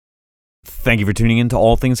Thank you for tuning in to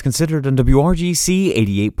All Things Considered on WRGC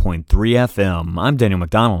 88.3 FM. I'm Daniel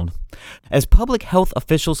McDonald. As public health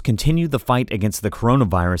officials continue the fight against the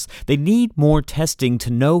coronavirus, they need more testing to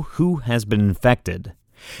know who has been infected.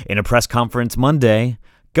 In a press conference Monday,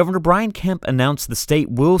 Governor Brian Kemp announced the state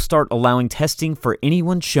will start allowing testing for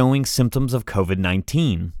anyone showing symptoms of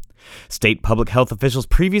COVID-19. State public health officials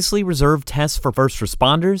previously reserved tests for first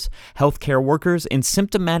responders, healthcare workers, and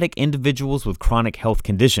symptomatic individuals with chronic health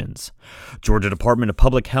conditions. Georgia Department of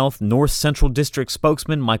Public Health North Central District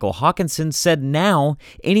spokesman Michael Hokanson said now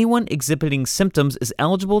anyone exhibiting symptoms is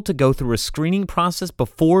eligible to go through a screening process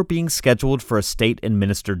before being scheduled for a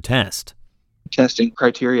state-administered test. Testing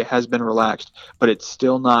criteria has been relaxed, but it's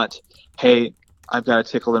still not, hey, I've got a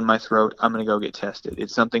tickle in my throat, I'm going to go get tested.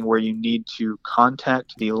 It's something where you need to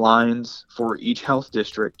contact the lines for each health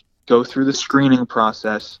district, go through the screening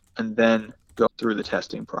process, and then go through the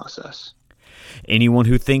testing process. Anyone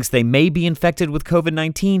who thinks they may be infected with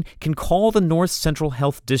COVID-19 can call the North Central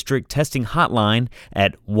Health District testing hotline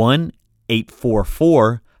at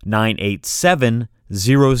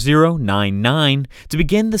 1-844-987-0099 to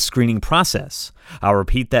begin the screening process. I'll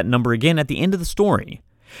repeat that number again at the end of the story.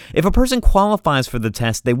 If a person qualifies for the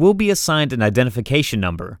test, they will be assigned an identification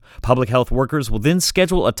number. Public health workers will then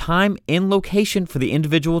schedule a time and location for the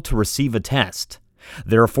individual to receive a test.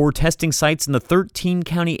 There are 4 testing sites in the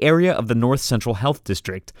 13-county area of the North Central Health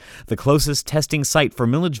District. The closest testing site for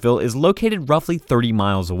Milledgeville is located roughly 30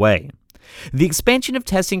 miles away. The expansion of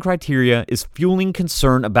testing criteria is fueling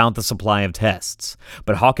concern about the supply of tests,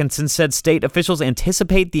 but Hokanson said state officials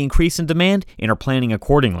anticipate the increase in demand and are planning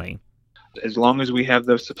accordingly. As long as we have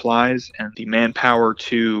those supplies and the manpower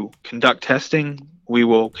to conduct testing, we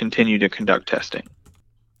will continue to conduct testing.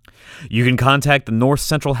 You can contact the North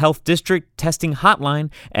Central Health District testing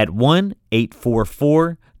hotline at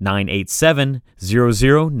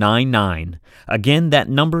 1-844-987-0099. Again, that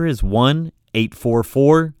number is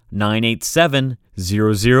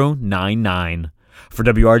 1-844-987-0099. For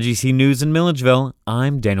WRGC News in Milledgeville,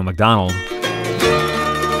 I'm Daniel McDonald.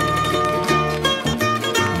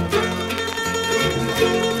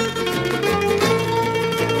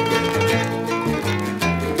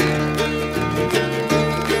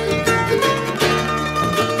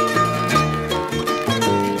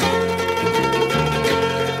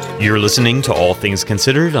 You're listening to All Things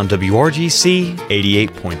Considered on WRGC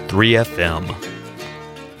 88.3 FM.